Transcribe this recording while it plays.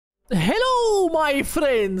Hello my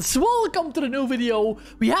friends, welcome to the new video.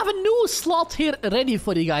 We have a new slot here ready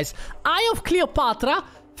for you guys. Eye of Cleopatra,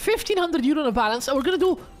 1500 euro in the balance, and we're gonna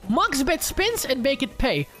do max bet spins and make it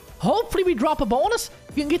pay. Hopefully we drop a bonus.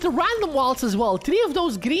 You can get a random waltz as well. 3 of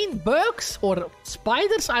those green bugs or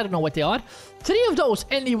spiders, I don't know what they are. 3 of those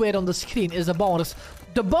anywhere on the screen is a bonus.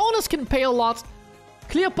 The bonus can pay a lot.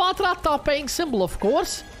 Cleopatra, top paying symbol of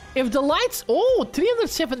course. If the lights... Oh,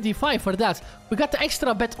 375 for that. We got the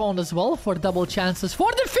extra bet on as well for double chances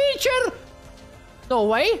for the feature. No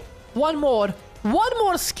way. One more. One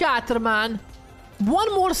more scatter, man.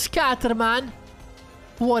 One more scatter, man.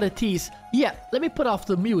 What a tease. Yeah, let me put off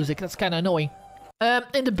the music. That's kind of annoying.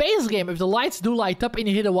 In the base game, if the lights do light up and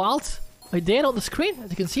you hit a wild, right there on the screen, as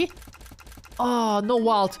you can see. Oh, no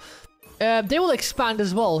wild. They will expand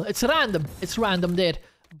as well. It's random. It's random there.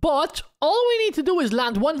 But all we need to do is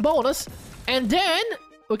land one bonus, and then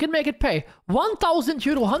we can make it pay. 1000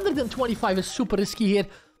 euro, 125 is super risky here.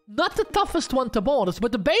 Not the toughest one to bonus,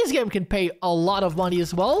 but the base game can pay a lot of money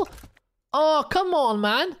as well. Oh, come on,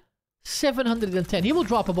 man. 710. He will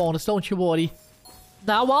drop a bonus, don't you worry.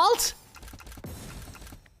 Now, Walt.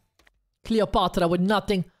 Cleopatra with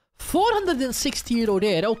nothing. 460 euro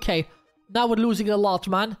there. Okay. Now we're losing a lot,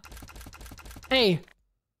 man. Hey.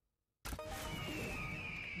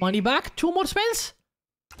 Money back. 2 more spins.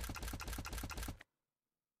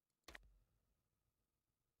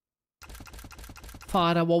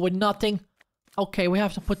 Pharaoh with nothing. Okay, we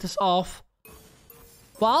have to put this off.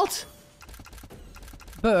 Walt.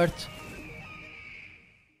 Bird.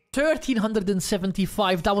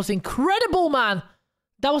 1375. That was incredible, man.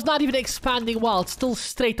 That was not even expanding wild. Still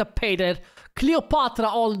straight up pay there. Cleopatra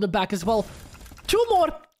all in the back as well. 2 more.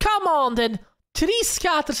 Come on, then. 3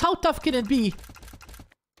 scatters. How tough can it be?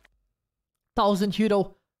 1000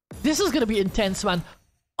 euro. This is gonna be intense, man.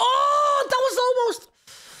 Oh,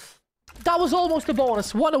 that was almost a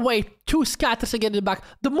bonus. 1 away. 2 scatters again in the back.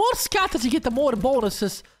 The more scatters you get, the more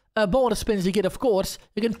bonuses, bonus spins you get, of course.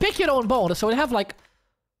 You can pick your own bonus. So we have like,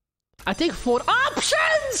 I think 4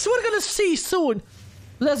 options. We're gonna see soon.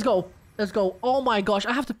 Let's go. Let's go. Oh my gosh,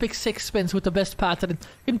 I have to pick 6 spins with the best pattern.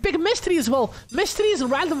 You can pick mystery as well. Mystery is a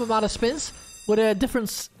random amount of spins with a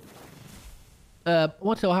different,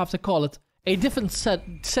 what do I have to call it? A different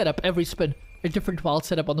setup every spin. A different wild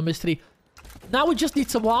setup on the mystery. Now we just need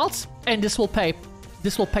some wilds, and this will pay.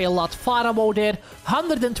 This will pay a lot. Pharaoh there,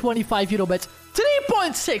 125 euro bets.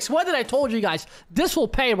 3.6. What did I told you guys? This will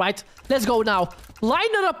pay, right? Let's go now. Line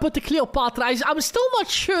it up with the Cleopatra. I'm still not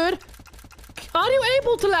sure. Are you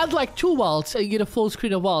able to land like 2 wilds and get a full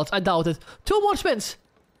screen of wilds? I doubt it. 2 more spins.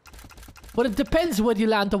 But it depends where you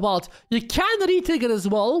land the wild. You can re-trigger as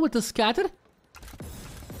well with the scatter.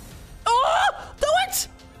 Oh! Do it!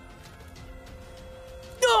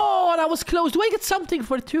 Oh, that was close. Do I get something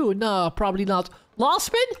for 2? No, probably not. Last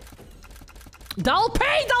spin? That'll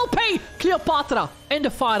pay! That'll pay! Cleopatra and the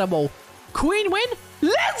Pharaoh. Queen win?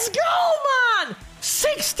 Let's go, man!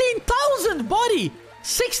 16,000, buddy!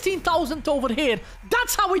 16,000 over here.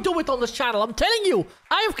 That's how we do it on this channel. I'm telling you.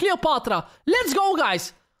 I have Cleopatra. Let's go,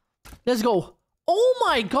 guys. Let's go. Oh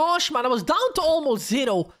my gosh, man. I was down to almost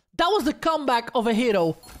 0. That was the comeback of a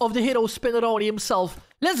hero. Of the hero Spinneroni himself.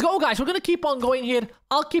 Let's go, guys. We're going to keep on going here.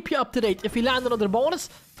 I'll keep you up to date if we land another bonus.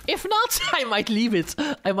 If not, I might leave it.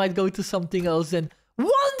 I might go to something else then.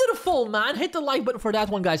 Wonderful, man. Hit the like button for that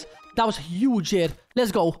one, guys. That was huge here.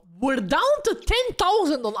 Let's go. We're down to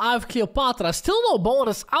 10,000 on Eye of Cleopatra. Still no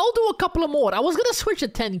bonus. I'll do a couple of more. I was going to switch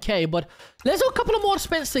at 10k, but let's do a couple of more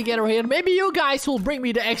spins together here. Maybe you guys will bring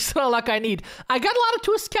me the extra luck I need. I got a lot of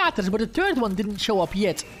 2 scatters, but the 3rd one didn't show up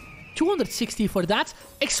yet. 260 for that.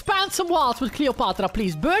 Expand some wilds with Cleopatra,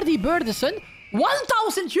 please. Birdie Birdison.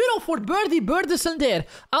 1,000 euro for Birdie Birdison there.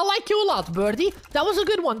 I like you a lot, Birdie. That was a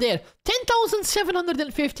good one there.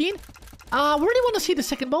 10,715. I really want to see the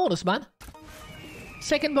second bonus, man.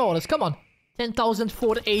 Second bonus, come on.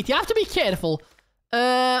 10,480. You have to be careful.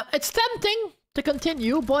 It's tempting to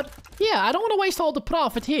continue, but yeah, I don't want to waste all the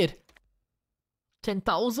profit here.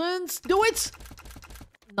 10,000. Do it.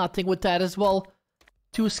 Nothing with that as well.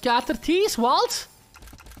 2 scatter tees. Wild.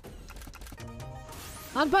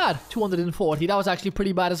 Not bad. 240. That was actually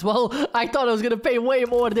pretty bad as well. I thought I was going to pay way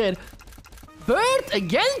more there. Bird.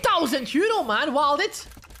 Again, 1,000 euro, man. Wild it.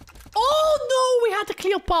 Oh, no. We had the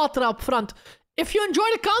Cleopatra up front. If you enjoy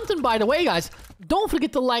the content, by the way, guys, don't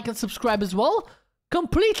forget to like and subscribe as well.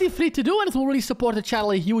 Completely free to do, and it will really support the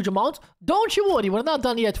channel a huge amount. Don't you worry. We're not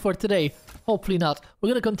done yet for today. Hopefully not. We're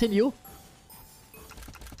going to continue.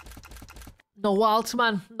 No wilds,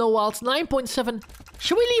 man. No wilds. 9.7.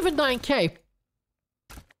 Should we leave at 9k?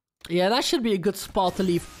 Yeah, that should be a good spot to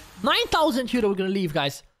leave. 9,000 euro we're gonna leave,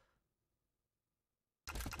 guys.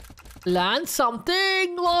 Land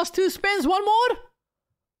something. Lost 2 spins. One more.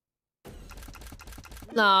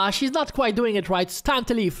 Nah, she's not quite doing it right. It's time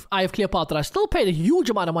to leave. Eye of Cleopatra. Still paid a huge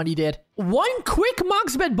amount of money there. One quick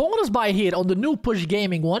max bet bonus buy here on the new Push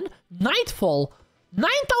Gaming one. Nightfall.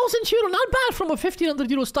 9,000 euro. Not bad from a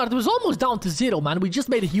 1,500 euro start. It was almost down to 0, man. We just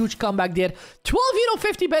made a huge comeback there. 12 euro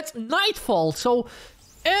 50 bets. Nightfall. So,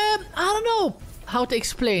 I don't know how to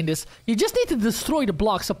explain this. You just need to destroy the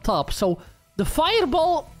blocks up top. So, the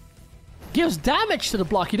fireball gives damage to the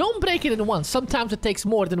block. You don't break it in once. Sometimes it takes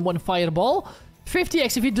more than one fireball.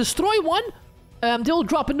 50x, if you destroy one, they'll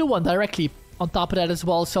drop a new one directly on top of that as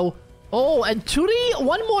well. So, oh, and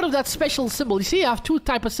one more of that special symbol. You see, I have 2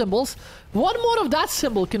 type of symbols. One more of that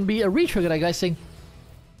symbol can be a retrigger, I'm guessing.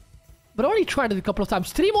 But I already tried it a couple of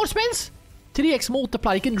times. 3 more spins? 3x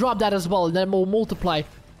multiply. You can drop that as well, and then we'll multiply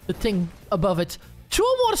the thing above it. 2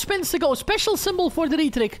 more spins to go. Special symbol for the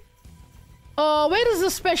retrick. Where is the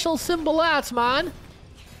special symbol at, man?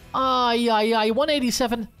 Yeah,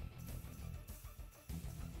 187.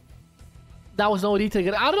 That was no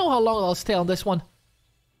retrigger. I don't know how long I'll stay on this one.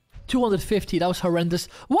 250. That was horrendous.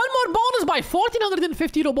 One more bonus buy.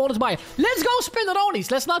 1,450 euro bonus buy. Let's go,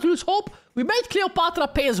 spinneronis. Let's not lose hope. We made Cleopatra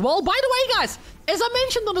pay as well. By the way, guys, as I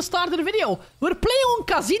mentioned on the start of the video, we're playing on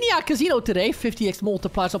Casinia Casino today. 50x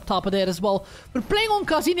multipliers up top of there as well. We're playing on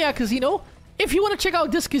Casinia Casino. If you want to check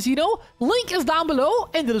out this casino, link is down below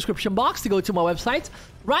in the description box to go to my website.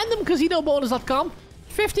 randomcasinobonus.com.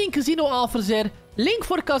 15 casino offers there. Link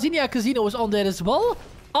for Casinia Casino is on there as well.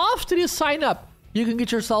 After you sign up, you can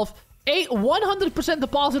get yourself a 100%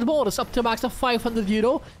 deposit bonus up to a max of 500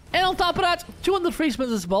 euro. And on top of that, 200 free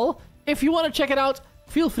spins as well. If you want to check it out,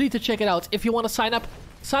 feel free to check it out. If you want to sign up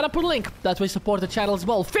with a link. That way support the channel as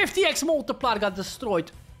well. 50x multiplier got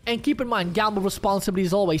destroyed. And keep in mind, gamble responsibly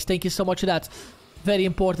as always. Thank you so much for that. Very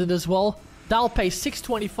important as well. That'll pay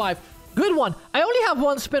 625. Good one. I only have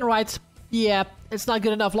 1 spin right. Yeah, it's not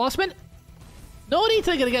good enough. Last spin. No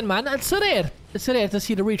retrigger again, man. It's rare. It's rare to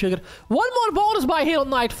see the retrigger. One more bonus buy here on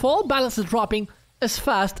Nightfall. Balance is dropping as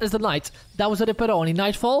fast as the night. That was a ripperoni.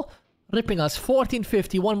 Nightfall ripping us.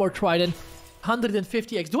 1450. One more trident.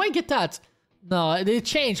 150x. Do I get that? No, it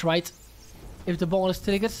changed, right? If the bonus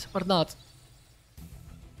triggers or not.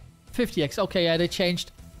 50x. Okay, yeah, they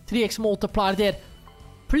changed. 3x multiplier there.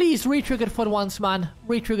 Please retrigger for once, man.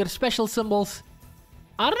 Retrigger special symbols.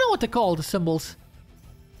 I don't know what to call the symbols.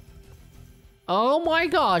 Oh my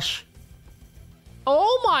gosh.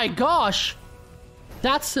 Oh my gosh.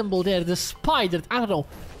 That symbol there, the spider. I don't know.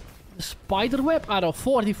 The spider web? I don't know.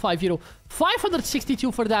 45 euro.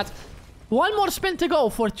 562 for that. One more spin to go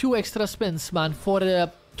for 2 extra spins, man. For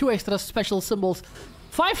 2 extra special symbols.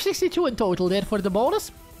 562 in total there for the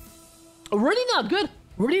bonus. Really not good.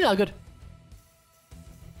 Really not good.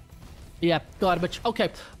 Yeah, garbage. Okay,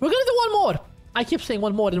 we're gonna do one more. I keep saying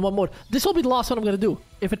one more and one more. This will be the last one I'm gonna do.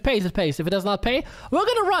 If it pays, it pays. If it does not pay, we're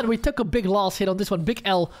gonna run. We took a big loss hit on this one. Big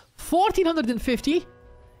L. 1,450.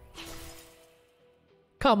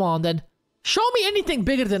 Come on, then. Show me anything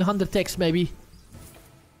bigger than 100x, maybe.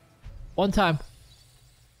 One time.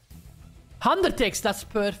 100x, that's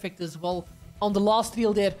perfect as well. On the last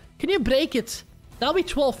reel there. Can you break it? That'll be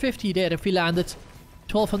 1,250 there if we land it.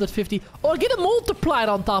 1,250. Or get a multiplier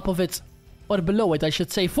on top of it. Or below it, I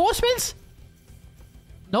should say. 4 spins?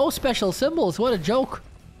 No special symbols. What a joke.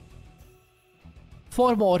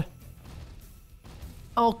 4 more.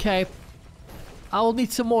 Okay. I will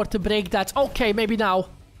need some more to break that. Okay, maybe now.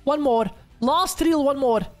 One more. Last reel, one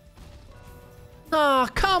more. Ah,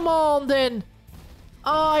 come on then.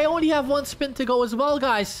 I only have 1 spin to go as well,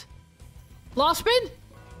 guys. Last spin?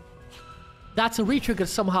 That's a retrigger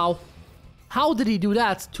somehow. How did he do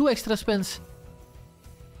that? 2 extra spins.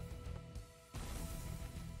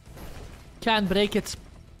 Can't break it.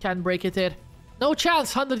 Can't break it there. No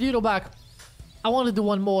chance. 100 euro back. I want to do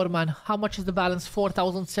one more, man. How much is the balance?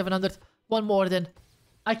 4,700. One more then.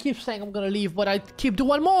 I keep saying I'm gonna leave, but I keep doing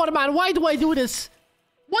one more, man. Why do I do this?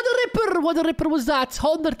 What a ripper. What a ripper was that?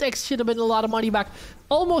 100x should have been a lot of money back.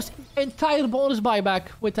 Almost entire bonus buyback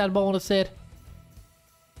with that bonus there.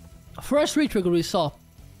 First retrigger we saw.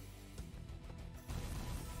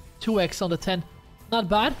 2x on the 10. Not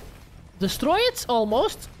bad. Destroy it?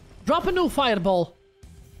 Almost. Drop a new fireball.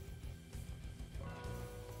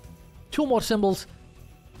 2 more symbols.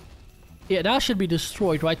 Yeah, that should be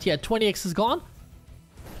destroyed, right? Yeah, 20x is gone.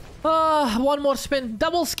 One more spin.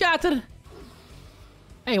 Double scatter.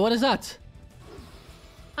 Hey, what is that?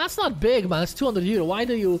 That's not big, man. It's 200 euro. Why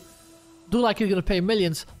do you do like you're gonna pay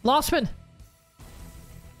millions? Last spin.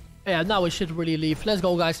 Yeah, now we should really leave. Let's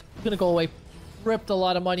go, guys. We're gonna go away. Ripped a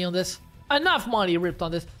lot of money on this. Enough money ripped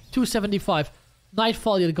on this. 275.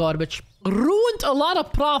 Nightfall, you're garbage. Ruined a lot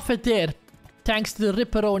of profit there. Thanks to the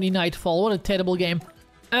Ripperoni Nightfall. What a terrible game.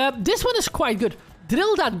 This one is quite good.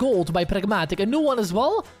 Drill That Gold by Pragmatic. A new one as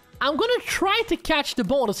well. I'm gonna try to catch the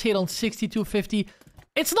bonus here on 6250.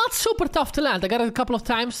 It's not super tough to land. I got it a couple of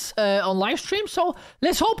times on live stream. So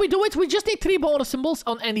let's hope we do it. We just need 3 bonus symbols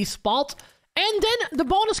on any spot. And then the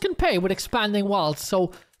bonus can pay with Expanding Wilds.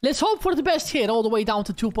 So let's hope for the best here. All the way down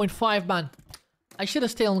to 2.5, man. I should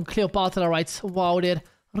have stayed on Cleopatra, right? Wow, there.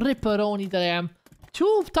 Ripperoni that I am.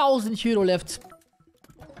 2,000 euro left.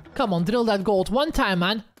 Come on, drill that gold. One time,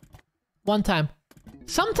 man. One time.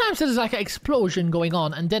 Sometimes there's like an explosion going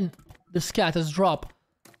on, and then the scatters drop.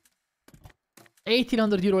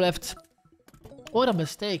 1,800 euro left. What a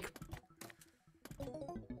mistake.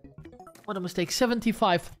 What a mistake.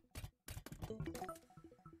 75.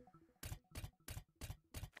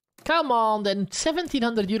 Come on, then.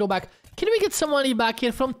 1,700 euro back. Can we get some money back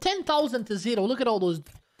here? From 10,000 to 0. Look at all those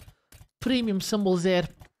premium symbols there.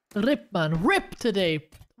 Rip, man. Rip today.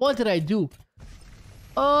 What did I do?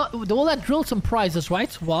 Will that drill some prizes,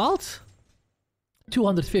 right? What?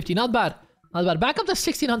 250. Not bad. Not bad. Back up to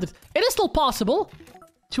 1,600. It is still possible.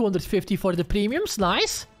 250 for the premiums.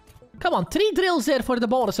 Nice. Come on. 3 drills there for the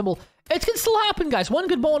bonus symbol. It can still happen, guys. One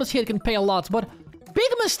good bonus here can pay a lot. But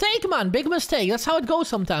big mistake, man. Big mistake. That's how it goes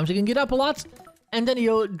sometimes. You can get up a lot, and then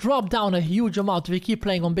you drop down a huge amount if you keep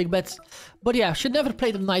playing on big bets. But yeah, should never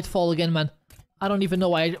play the Nightfall again, man. I don't even know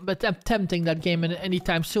why, but I'm tempting that game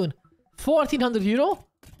anytime soon. 1,400 euro?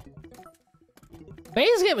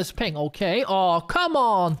 Base game is ping, okay. Oh, come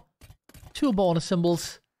on. 2 bonus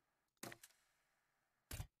symbols.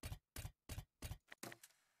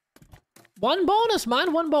 One bonus,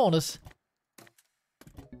 man. One bonus.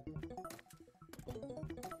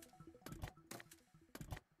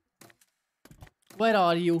 Where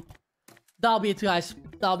are you? That'll be it, guys.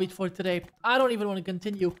 That'll be it for today. I don't even want to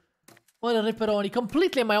continue. What a Ripperoni.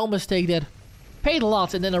 Completely my own mistake there. Paid a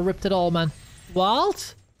lot and then I ripped it all, man.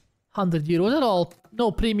 What? 100 euros at all.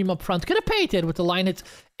 No premium up front. Could have paid it with the line hit.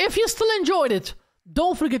 If you still enjoyed it,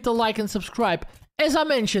 don't forget to like and subscribe. As I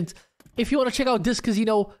mentioned, if you want to check out this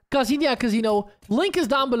casino, Casinia Casino, link is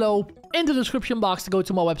down below in the description box to go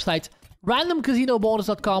to my website.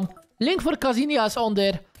 randomcasinobonus.com. Link for Casinia is on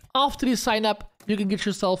there. After you sign up, you can get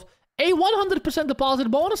yourself a 100% deposit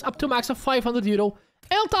bonus up to a max of 500 euro.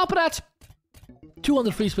 And on top of that,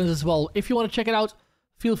 200 free spins as well. If you want to check it out,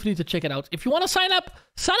 feel free to check it out. If you want to sign up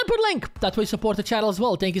with link. That way support the channel as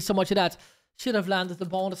well. Thank you so much for that. Should have landed the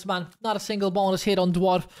bonus, man. Not a single bonus here on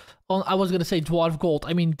Dwarf. I was going to say Dwarf Gold.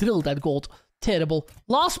 I mean, drill that gold. Terrible.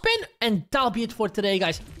 Last spin, and that'll be it for today,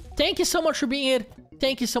 guys. Thank you so much for being here.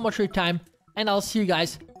 Thank you so much for your time. And I'll see you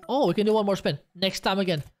guys. Oh, we can do one more spin. Next time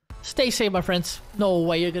again. Stay safe, my friends. No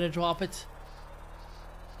way you're going to drop it.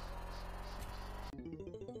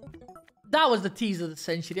 That was the tease of the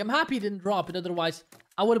century. I'm happy you didn't drop it. Otherwise,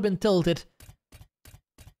 I would have been tilted.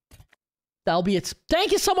 That'll be it.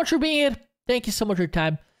 Thank you so much for being here. Thank you so much for your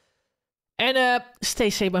time. And stay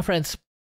safe, my friends.